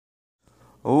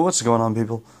What's going on,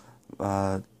 people?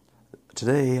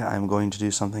 Today I'm going to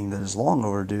do something that is long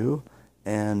overdue,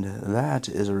 and that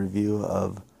is a review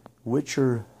of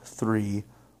Witcher 3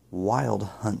 Wild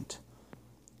Hunt.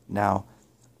 Now,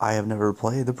 I have never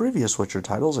played the previous Witcher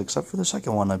titles except for the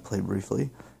second one I played briefly,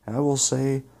 and I will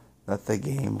say that the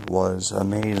game was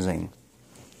amazing.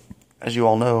 As you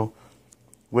all know,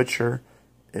 Witcher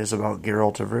is about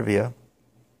Geralt of Rivia,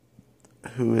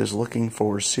 who is looking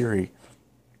for Ciri,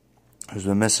 who's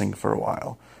been missing for a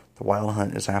while. The Wild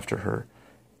Hunt is after her,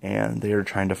 and they are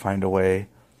trying to find a way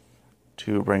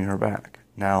to bring her back.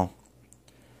 Now,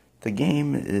 the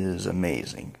game is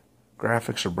amazing.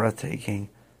 Graphics are breathtaking.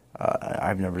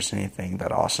 I've never seen anything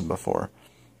that awesome before.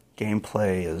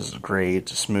 Gameplay is great,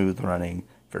 smooth running,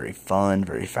 very fun,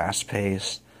 very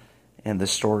fast-paced, and the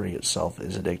story itself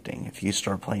is addicting. If you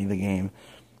start playing the game,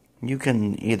 you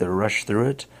can either rush through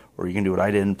it, or you can do what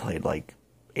I did and played like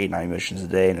 8-9 missions a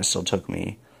day, and it still took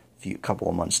me a couple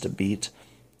of months to beat.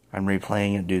 I'm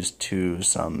replaying it due to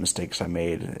some mistakes I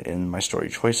made in my story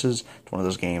choices. It's one of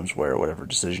those games where whatever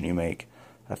decision you make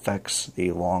affects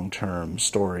the long-term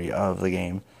story of the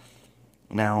game.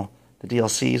 Now, the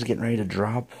DLC is getting ready to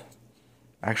drop.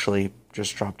 Actually,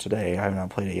 just dropped today. I have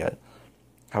not played it yet.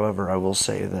 However, I will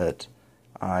say that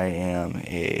I am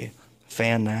a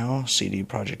fan now. CD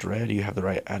Projekt Red, you have the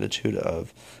right attitude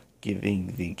of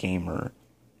giving the gamer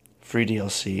free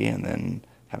DLC and then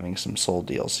having some sold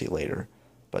DLC later.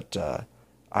 But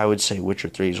I would say Witcher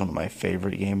 3 is one of my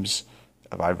favorite games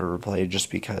I've ever played,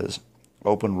 just because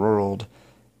open world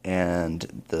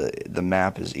and the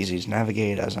map is easy to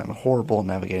navigate, as I'm horrible at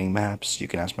navigating maps. You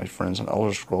can ask my friends on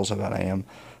Elder Scrolls how bad I am.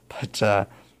 But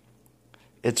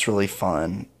it's really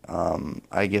fun.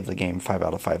 I give the game 5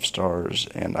 out of 5 stars,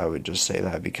 and I would just say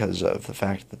that because of the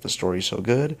fact that the story is so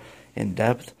good, in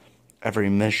depth. Every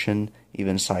mission,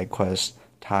 even side quests,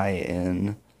 tie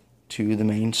in to the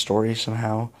main story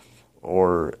somehow,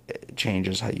 or it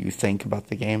changes how you think about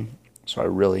the game. So I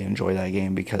really enjoy that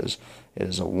game because it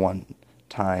is a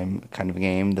one-time kind of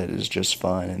game that is just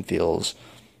fun and feels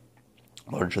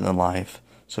larger than life.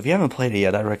 So if you haven't played it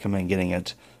yet, I recommend getting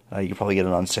it. You can probably get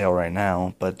it on sale right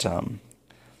now, but the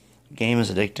game is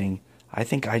addicting. I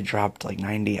think I dropped like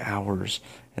 90 hours,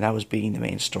 and that was beating the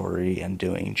main story and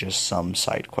doing just some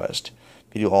side quest.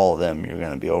 If you do all of them, you're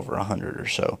going to be over 100 or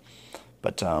so.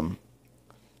 But the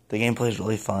gameplay is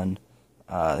really fun.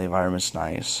 The environment's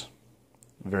nice,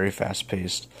 very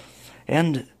fast-paced,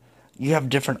 and you have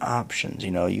different options.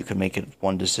 You know, you can make it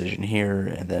one decision here,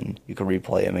 and then you can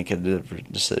replay it, make it a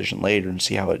different decision later, and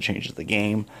see how it changes the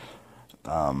game.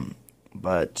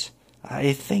 But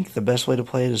I think the best way to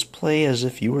play it is play as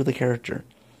if you were the character.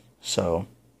 So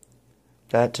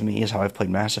that to me is how I've played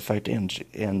Mass Effect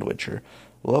and Witcher.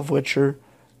 Love Witcher,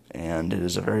 and it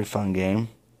is a very fun game.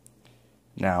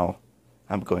 Now,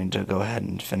 I'm going to go ahead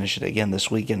and finish it again this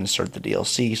weekend and start the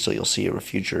DLC, so you'll see a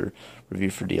future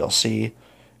review for DLC,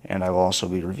 and I will also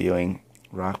be reviewing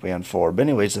Rock Band 4. But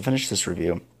anyways, to finish this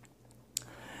review,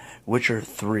 Witcher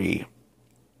 3,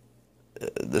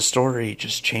 the story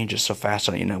just changes so fast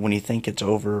on you. You know, when you think it's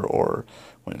over or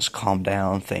when it's calmed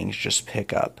down, things just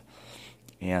pick up.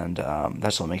 And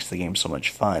that's what makes the game so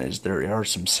much fun, is there are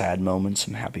some sad moments,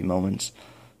 some happy moments,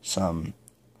 some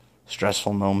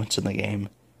stressful moments in the game.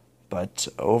 But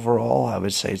overall, I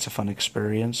would say it's a fun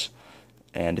experience.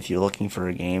 And if you're looking for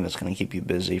a game that's going to keep you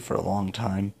busy for a long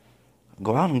time,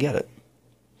 go out and get it.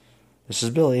 This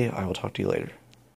is Billy. I will talk to you later.